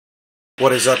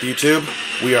What is up, YouTube?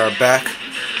 We are back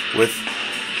with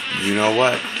you know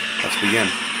what. Let's begin.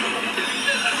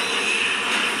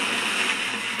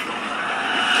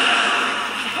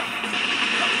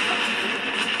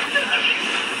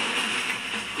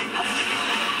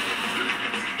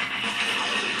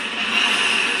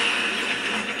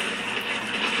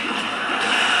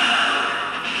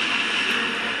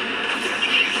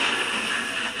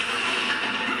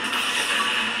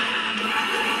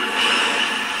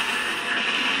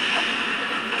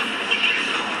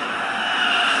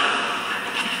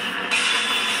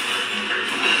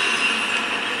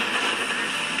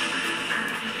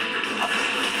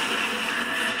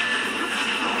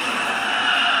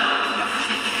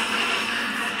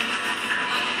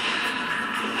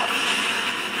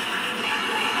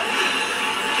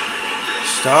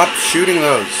 Stop shooting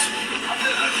those.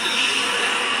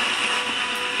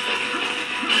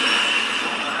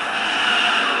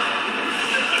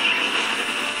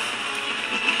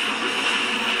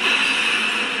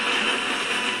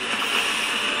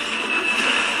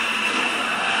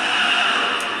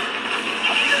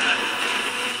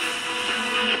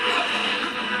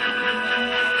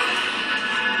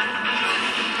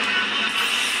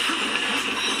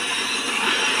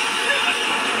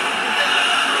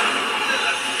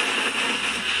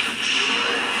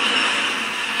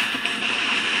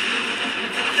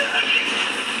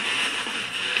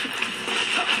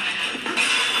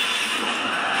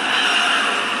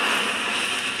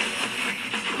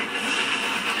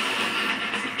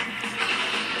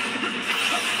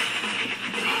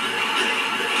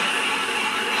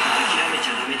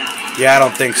 Yeah, I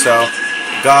don't think so.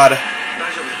 God,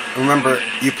 remember,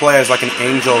 you play as like an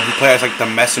angel. You play as like the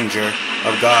messenger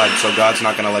of God, so God's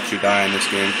not going to let you die in this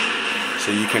game. So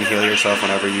you can heal yourself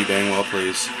whenever you dang well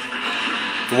please.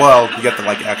 Well, you have to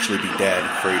like actually be dead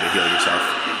for you to heal yourself.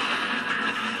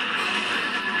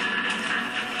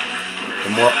 The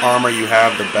more armor you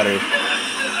have, the better.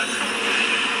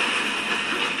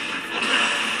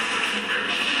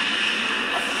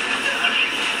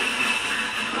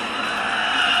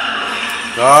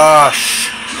 Gosh,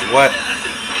 what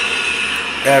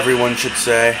everyone should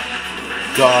say.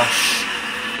 Gosh.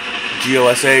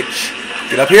 G-O-S-H.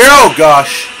 Get up here. Oh,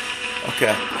 gosh.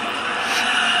 Okay.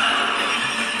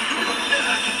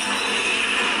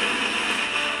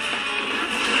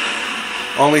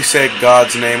 Only say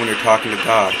God's name when you're talking to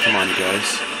God. Come on, you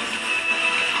guys.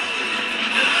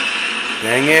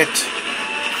 Dang it.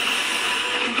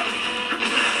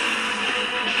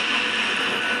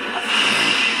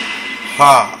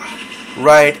 Ha!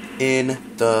 Right in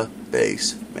the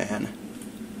face, man.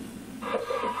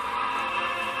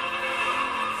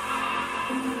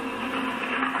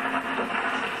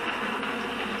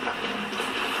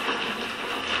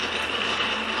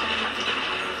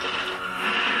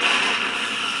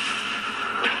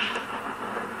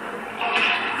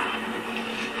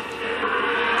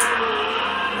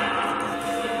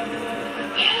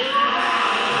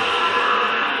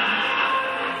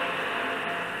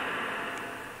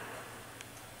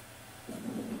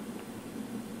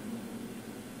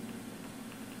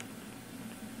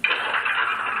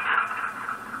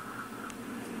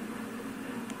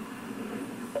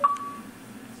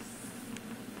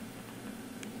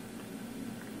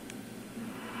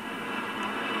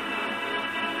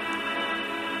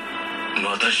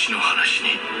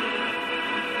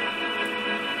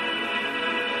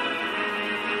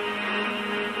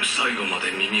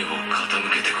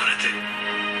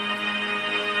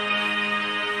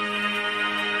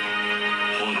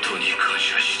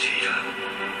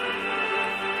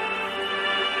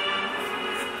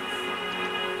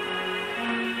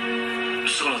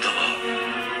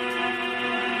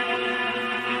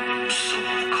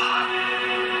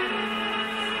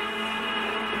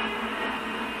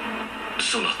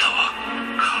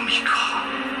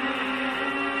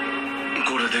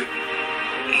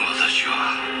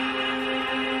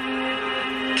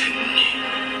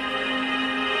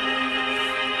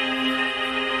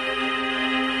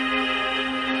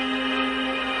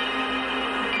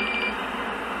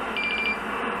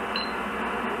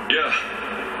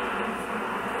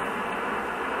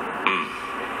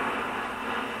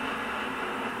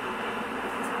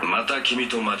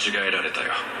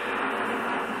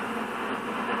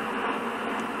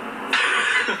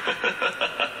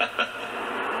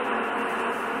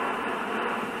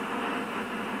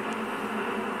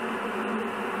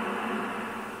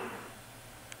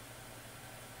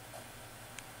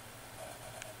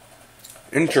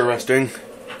 Interesting.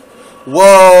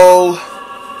 Whoa!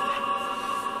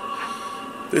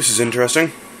 This is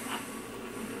interesting.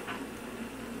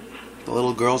 The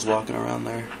little girl's walking around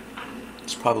there.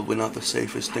 It's probably not the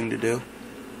safest thing to do.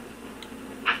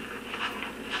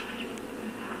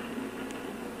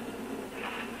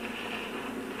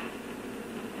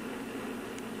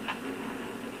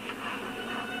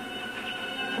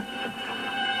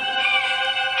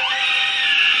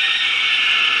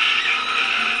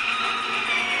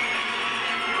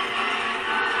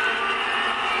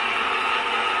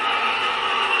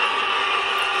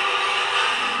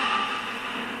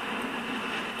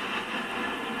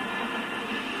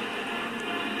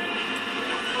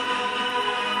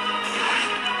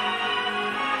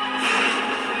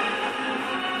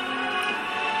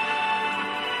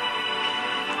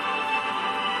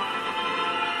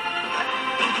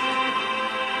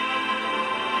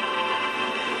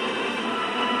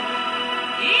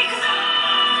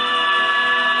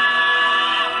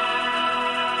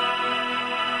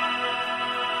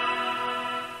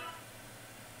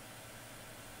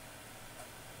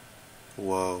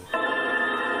 Whoa.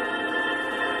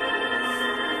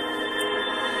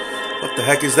 What the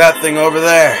heck is that thing over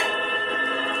there?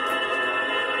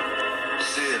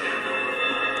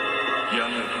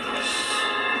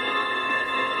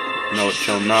 No, it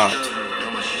shall not.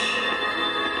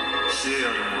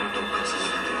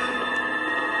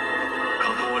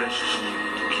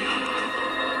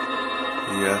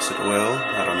 Yes, it will.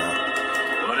 I don't know.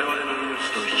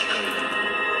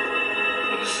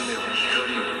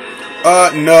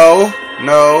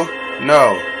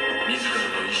 No.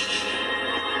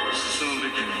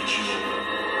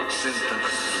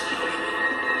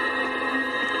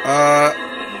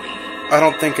 I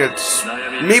don't think it's...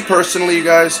 Me personally, you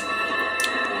guys,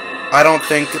 I don't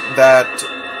think that...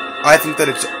 I think that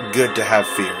it's good to have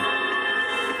fear.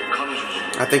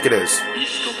 I think it is.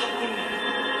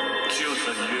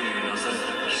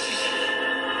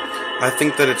 I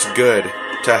think that it's good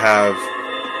to have...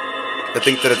 I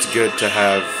think that it's good to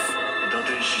have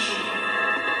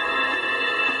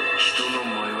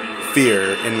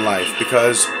fear in life,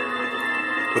 because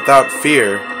without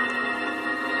fear,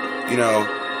 you know,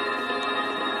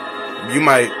 you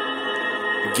might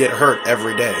get hurt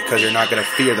every day because you're not going to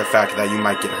fear the fact that you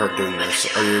might get hurt doing this,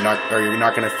 or you're not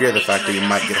going to fear the fact that you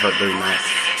might get hurt doing that.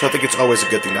 So I think it's always a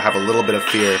good thing to have a little bit of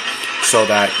fear, so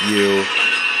that you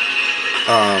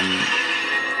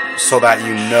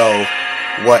know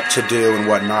what to do and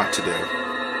what not to do.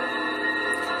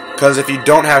 Because if you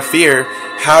don't have fear,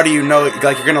 how do you know?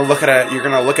 Like, you're gonna look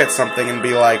at something and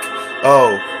be like,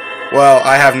 oh, well,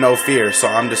 I have no fear, so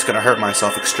I'm just gonna hurt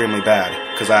myself extremely bad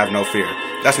because I have no fear.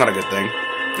 That's not a good thing.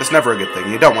 That's never a good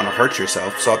thing. You don't want to hurt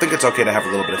yourself, so I think it's okay to have a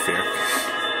little bit of fear.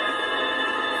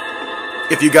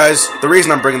 If you guys, the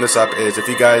reason I'm bringing this up is if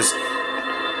you guys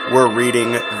were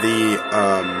reading the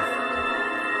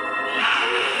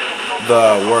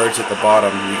words at the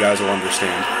bottom, you guys will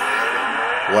understand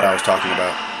what I was talking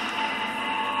about.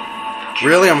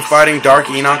 Really? I'm fighting Dark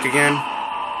Enoch again?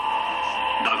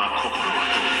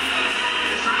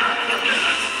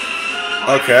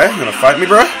 Okay, you gonna fight me,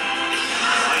 bro?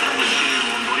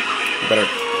 Better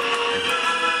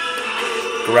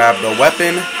grab the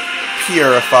weapon,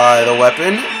 purify the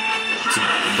weapon,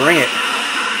 bring it.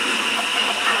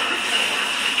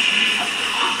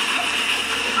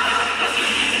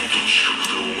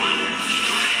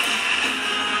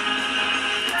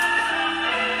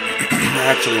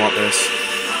 I actually want this.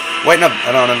 Wait, no.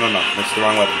 That's the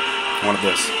wrong weapon. I wanted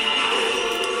this.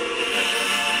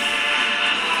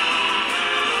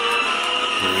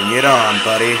 Bring it on,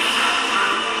 buddy.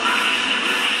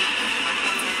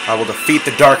 I will defeat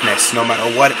the darkness, no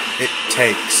matter what it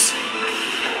takes.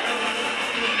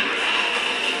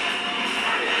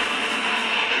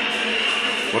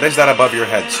 What is that above your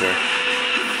head, sir?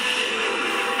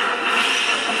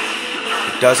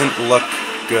 It doesn't look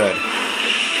good.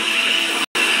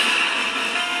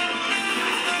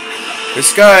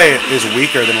 This guy is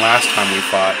weaker than last time we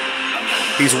fought.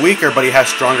 He's weaker, but he has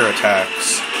stronger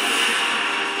attacks.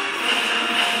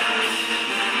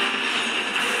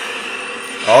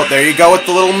 Oh, there you go with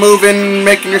the little moving,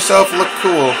 making yourself look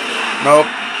cool. Nope.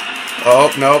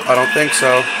 Oh, nope, I don't think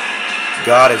so.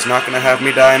 God is not going to have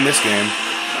me die in this game.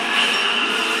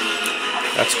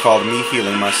 That's called me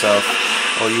healing myself.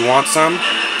 Oh, you want some?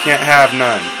 Can't have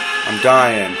none. I'm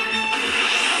dying.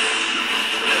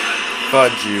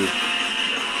 Fudge you.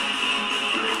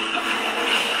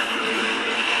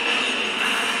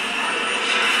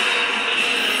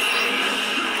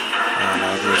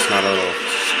 It's not a little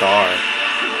star.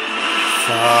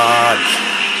 Fudge.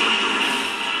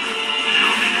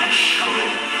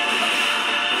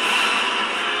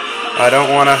 I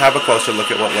don't want to have a closer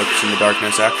look at what lurks in the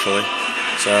darkness, actually.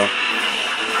 So,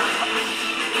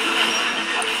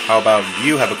 How about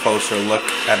you have a closer look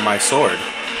at my sword?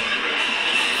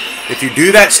 If you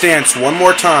do that stance one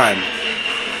more time,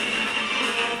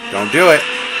 don't do it.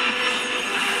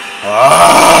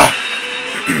 Ah!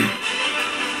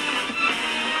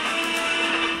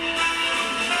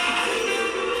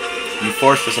 You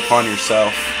forced this upon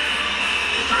yourself.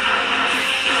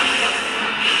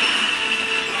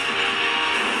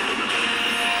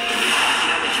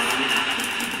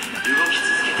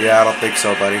 Yeah, I don't think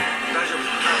so, buddy.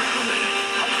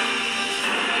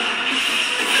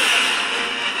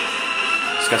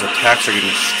 This guy's attacks are getting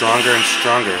stronger and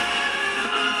stronger.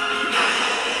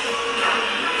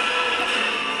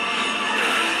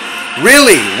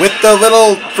 Really? With the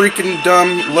little freaking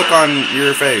dumb look on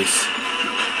your face.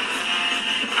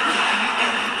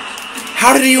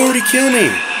 How did he already kill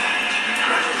me?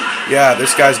 Yeah,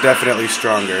 this guy's definitely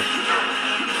stronger.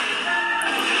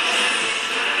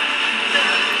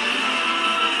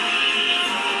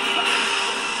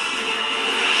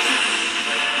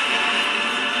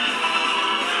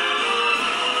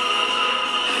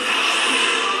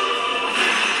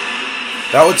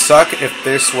 That would suck if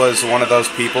this was one of those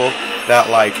people that,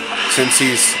 like, since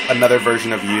he's another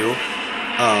version of you,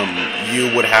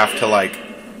 you would have to, like,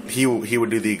 he would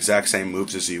do the exact same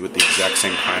moves as you with the exact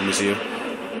same time as you.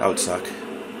 That would suck.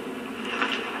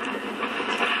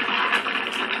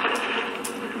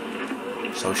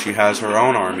 So she has her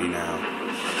own army now.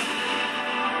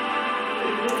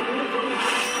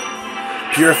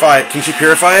 Purify it. Can she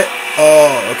purify it?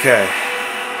 Oh, okay.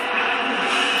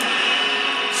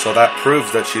 So that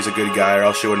proves that she's a good guy, or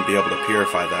else she wouldn't be able to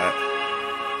purify that.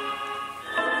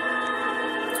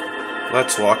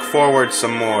 Let's walk forward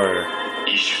some more.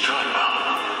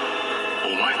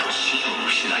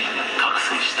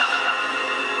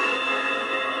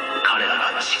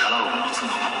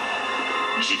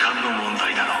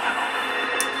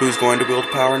 Who's going to wield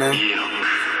power now?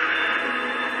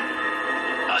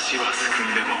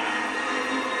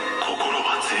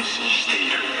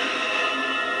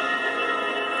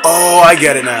 Oh, I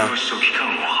get it now.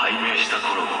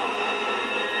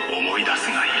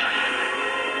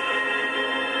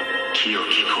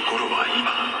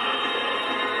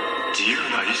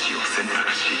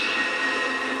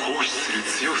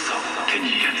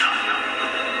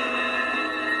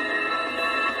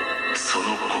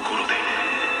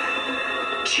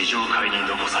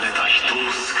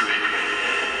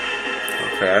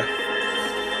 Okay.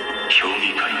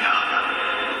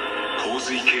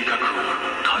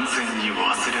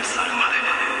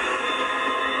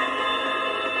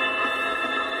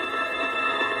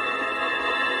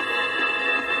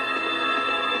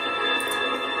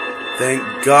 Thank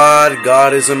God,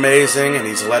 God is amazing, and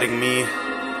He's letting me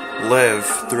live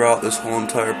throughout this whole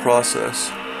entire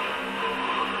process.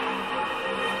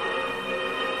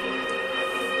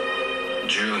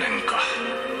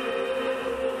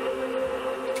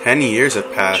 Ten years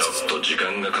have passed.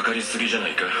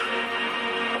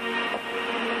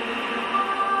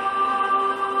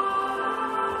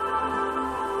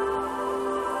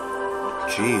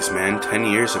 Jeez, man, 10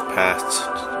 years have passed,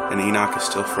 and Enoch is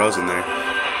still frozen there.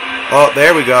 Oh,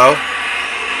 there we go.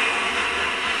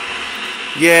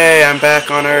 Yay, I'm back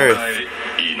on Earth.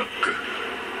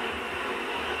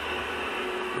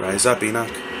 Rise up, Enoch.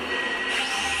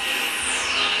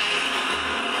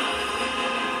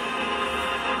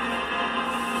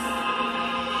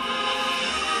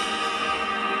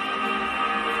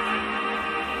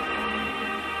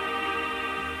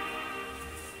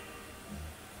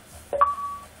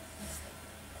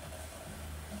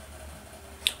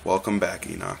 Welcome back,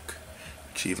 Enoch.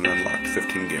 Achievement unlocked,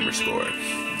 15 gamer score.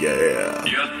 Yeah.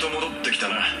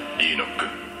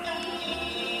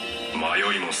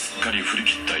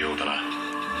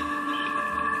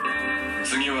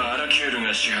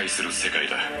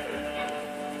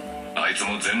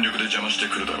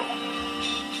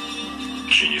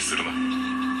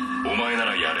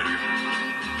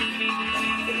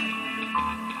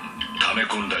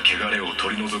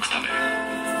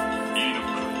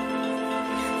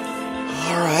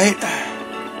 Alright.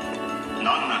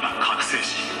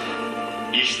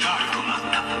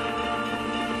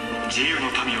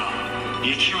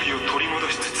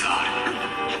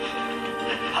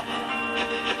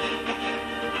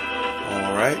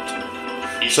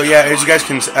 Alright. So yeah, as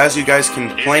you guys can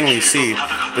plainly see,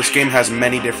 this game has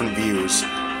many different views.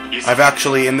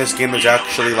 In this game there's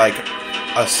actually like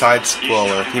a side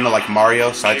scroller, you know, like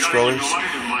Mario side scrollers,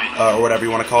 or whatever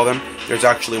you want to call them. There's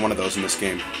actually one of those in this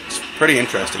game. It's pretty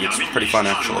interesting. It's pretty fun,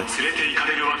 actually.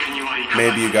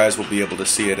 Maybe you guys will be able to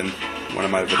see it in one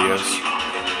of my videos.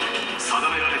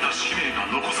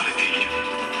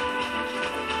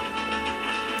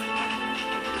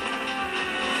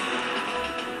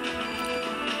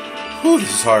 Whew,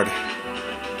 this is hard.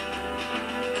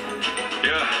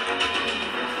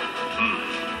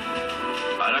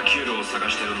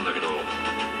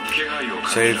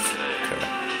 Save. Okay.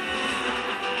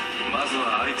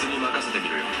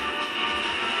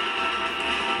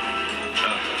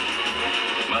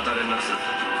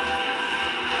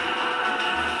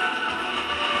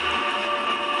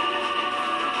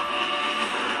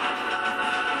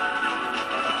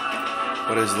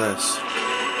 What is this?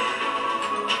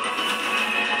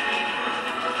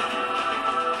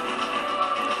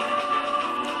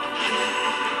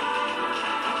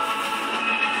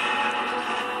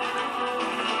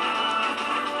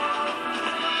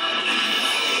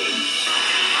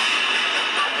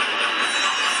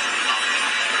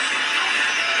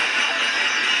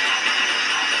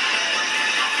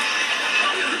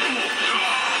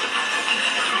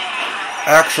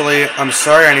 Actually, I'm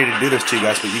sorry I need to do this to you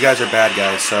guys, but you guys are bad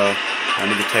guys, so I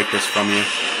need to take this from you.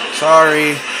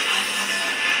 Sorry.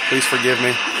 Please forgive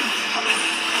me.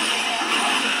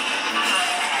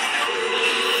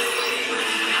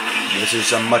 This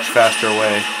is a much faster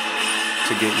way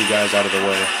to get you guys out of the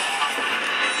way.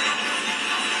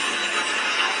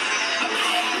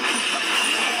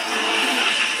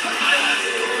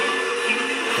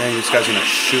 Dang, this guy's gonna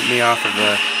shoot me off of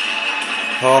the...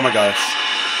 Oh my gosh.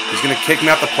 He's gonna kick me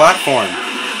off the platform.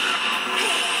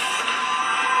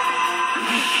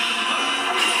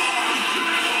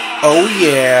 Oh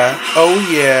yeah. Oh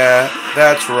yeah.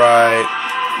 That's right.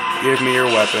 Give me your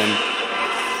weapon.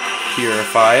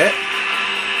 Purify it.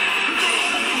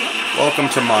 Welcome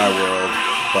to my world,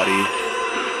 buddy.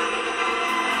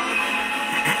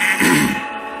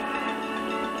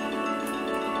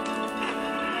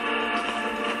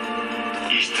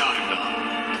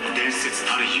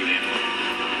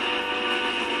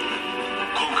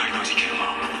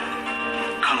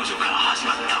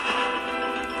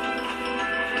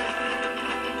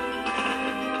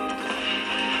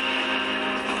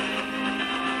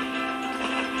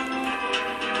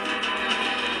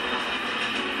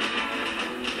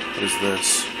 What is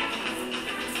this?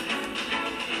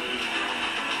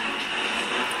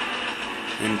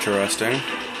 Interesting.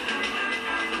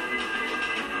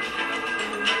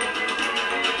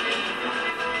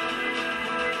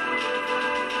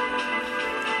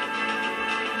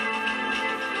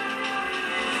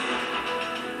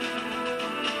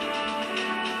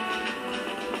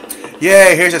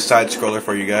 Yay, here's a side scroller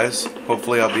for you guys.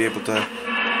 Hopefully I'll be able to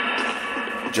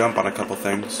jump on a couple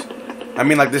things. I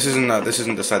mean, like, this isn't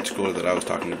the side scroller that I was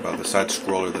talking about. The side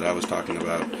scroller that I was talking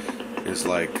about is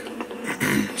like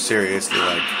seriously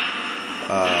like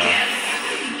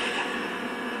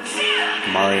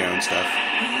Mario and stuff.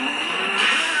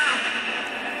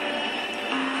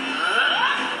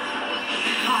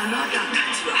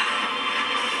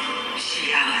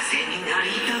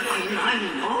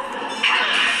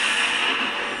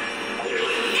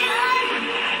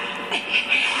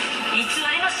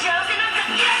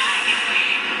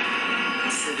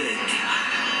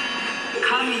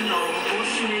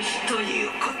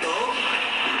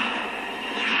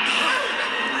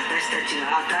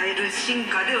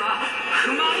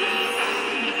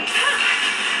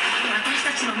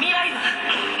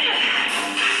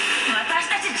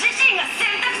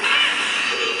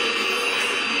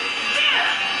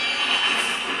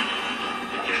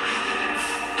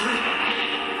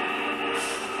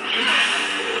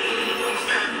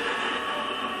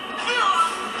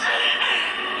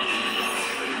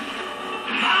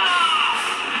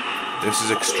 This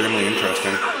is extremely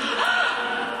interesting.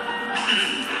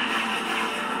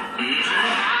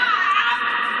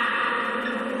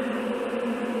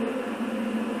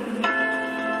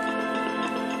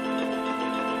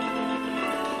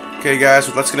 Okay guys,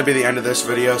 well, that's going to be the end of this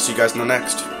video. See you guys in the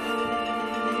next.